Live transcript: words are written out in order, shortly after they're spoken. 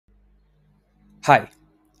Hi,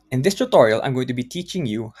 in this tutorial I'm going to be teaching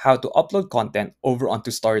you how to upload content over onto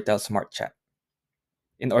Storytel SmartChat.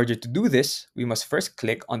 In order to do this, we must first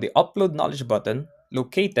click on the Upload Knowledge button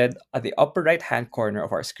located at the upper right hand corner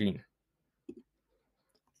of our screen.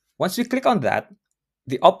 Once we click on that,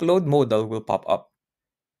 the upload modal will pop up.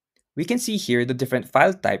 We can see here the different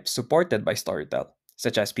file types supported by Storytel,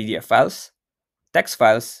 such as PDF files, text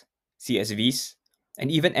files, CSVs, and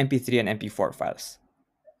even MP3 and MP4 files.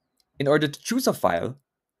 In order to choose a file,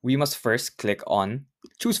 we must first click on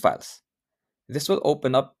Choose Files. This will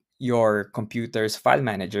open up your computer's file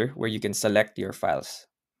manager where you can select your files.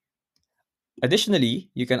 Additionally,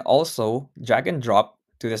 you can also drag and drop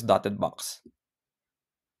to this dotted box.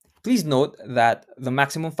 Please note that the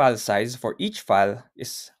maximum file size for each file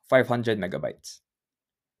is 500 megabytes.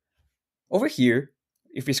 Over here,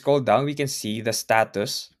 if we scroll down, we can see the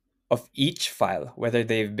status of each file, whether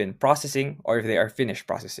they've been processing or if they are finished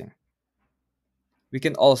processing. We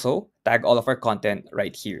can also tag all of our content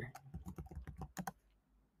right here.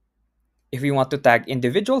 If we want to tag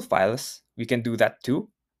individual files, we can do that too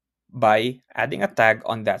by adding a tag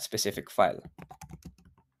on that specific file.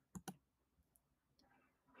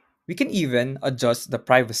 We can even adjust the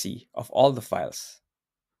privacy of all the files,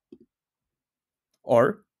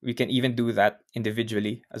 or we can even do that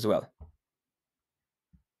individually as well.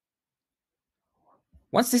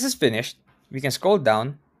 Once this is finished, we can scroll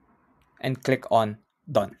down and click on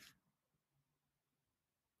Done.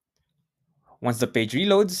 Once the page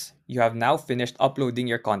reloads, you have now finished uploading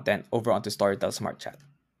your content over onto Storytel SmartChat.